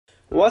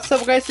What's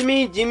up guys,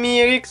 me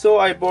Geek. So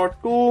I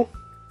bought two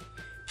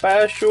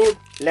parachute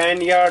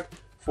lanyard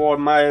for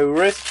my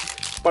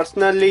wrist.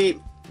 Personally,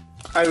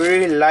 I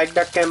really like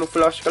the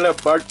camouflage color,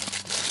 but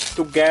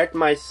to get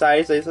my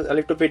size is a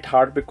little bit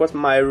hard because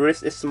my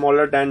wrist is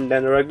smaller than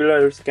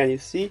regular wrist, can you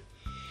see?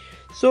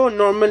 So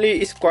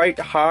normally it's quite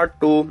hard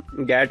to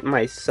get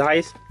my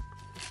size.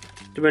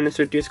 To be honest,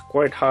 it is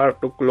quite hard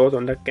to close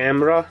on the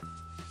camera.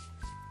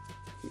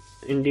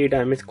 Indeed,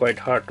 it's quite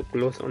hard to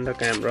close on the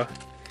camera.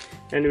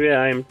 Anyway,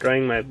 I am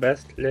trying my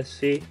best. Let's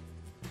see,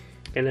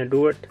 can I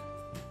do it?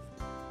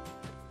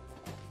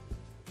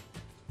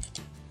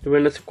 To be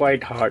honest,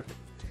 quite hard.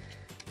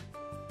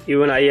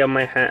 Even I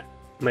have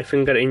my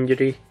finger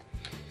injury.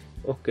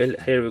 Okay,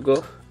 here we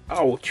go.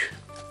 Ouch!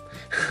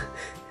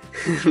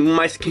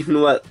 My skin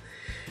was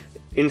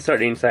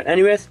inside.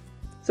 Anyways,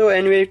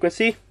 you can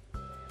see.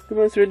 To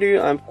be honest with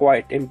you, I'm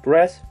quite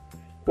impressed.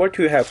 What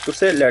you have to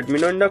say, let me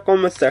know in the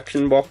comment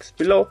section box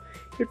below.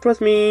 It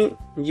was me,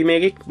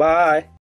 Geek. Bye.